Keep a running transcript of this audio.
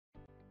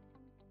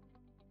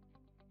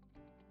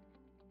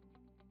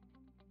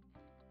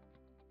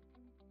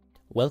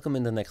Welcome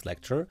in the next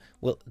lecture.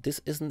 Well,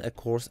 this isn't a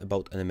course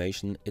about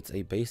animation, it's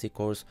a basic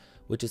course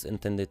which is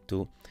intended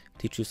to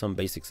teach you some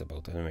basics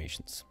about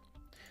animations.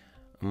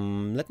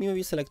 Let me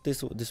reselect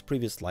this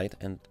previous slide,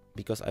 and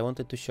because I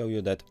wanted to show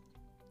you that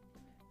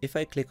if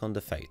I click on the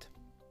fade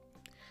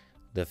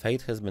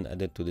has been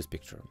added to this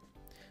picture.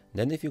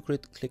 Then if you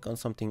click on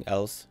something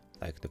else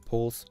like the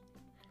pulse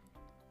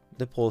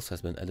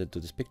has been added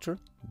to this picture,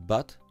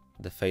 but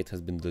the fade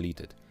has been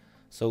deleted.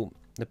 So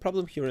the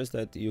problem here is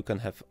that you can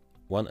have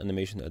one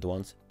animation at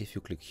once if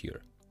you click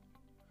here.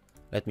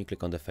 Let me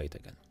click on the fade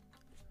again.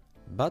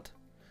 But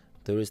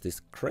there is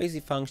this crazy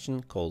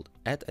function called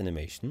add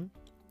animation,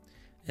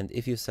 and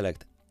if you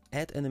select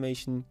add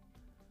animation,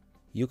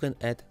 you can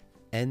add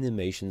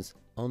animations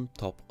on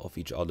top of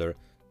each other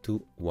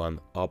to one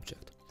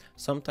object.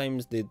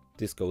 Sometimes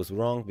this goes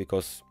wrong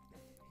because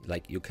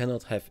like you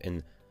cannot have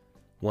in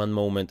one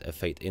moment a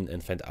fade in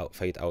and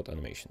fade out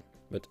animation,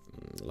 but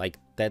like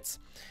that's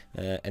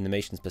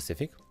animation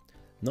specific.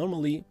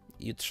 Normally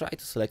you try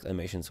to select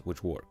animations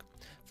which work.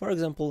 For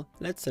example,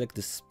 let's select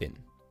the spin,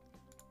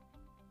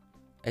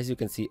 as you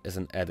can see, as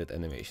an added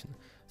animation.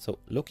 So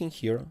looking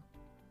here,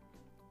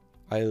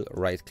 I'll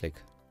right click,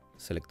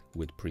 select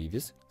with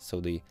previous, so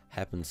they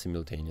happen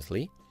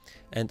simultaneously.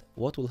 And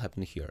what will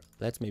happen here?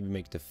 Let's maybe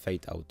make the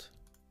fade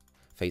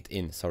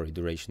in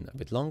duration a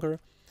bit longer.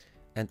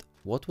 And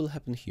what will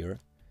happen here?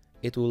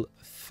 It will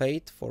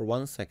fade for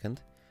 1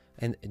 second,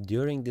 and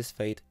during this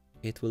fade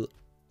it will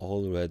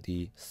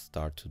already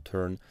start to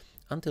turn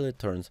until it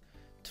turns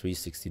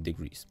 360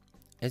 degrees.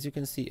 As you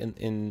can see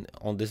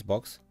on this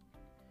box,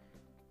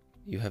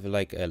 you have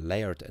like a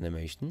layered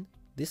animation.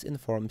 This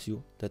informs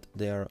you that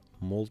there are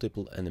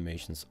multiple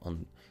animations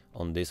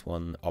on this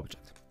one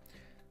object.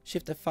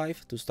 Shift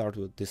F5 to start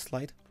with this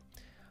slide.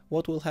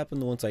 What will happen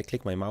once I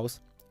click my mouse?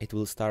 It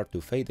will start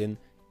to fade in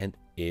and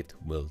it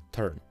will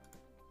turn.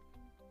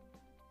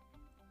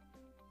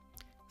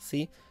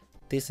 See,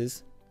 this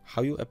is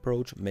how you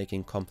approach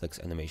making complex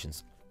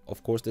animations.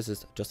 Of course, this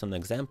is just an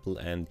example,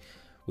 and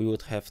we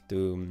would have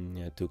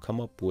to come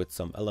up with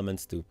some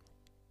elements to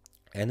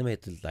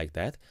animate it like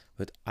that,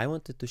 but I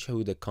wanted to show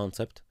you the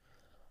concept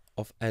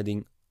of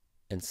adding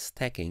and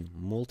stacking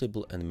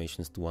multiple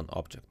animations to one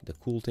object. The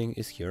cool thing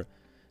is here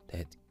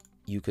that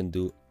you can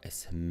do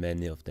as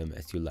many of them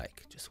as you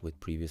like, just with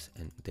previous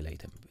and delay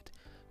them a bit.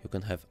 You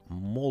can have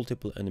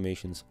multiple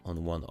animations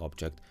on one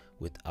object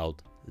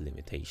without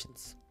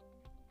limitations.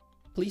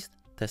 Please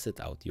test it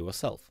out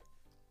yourself.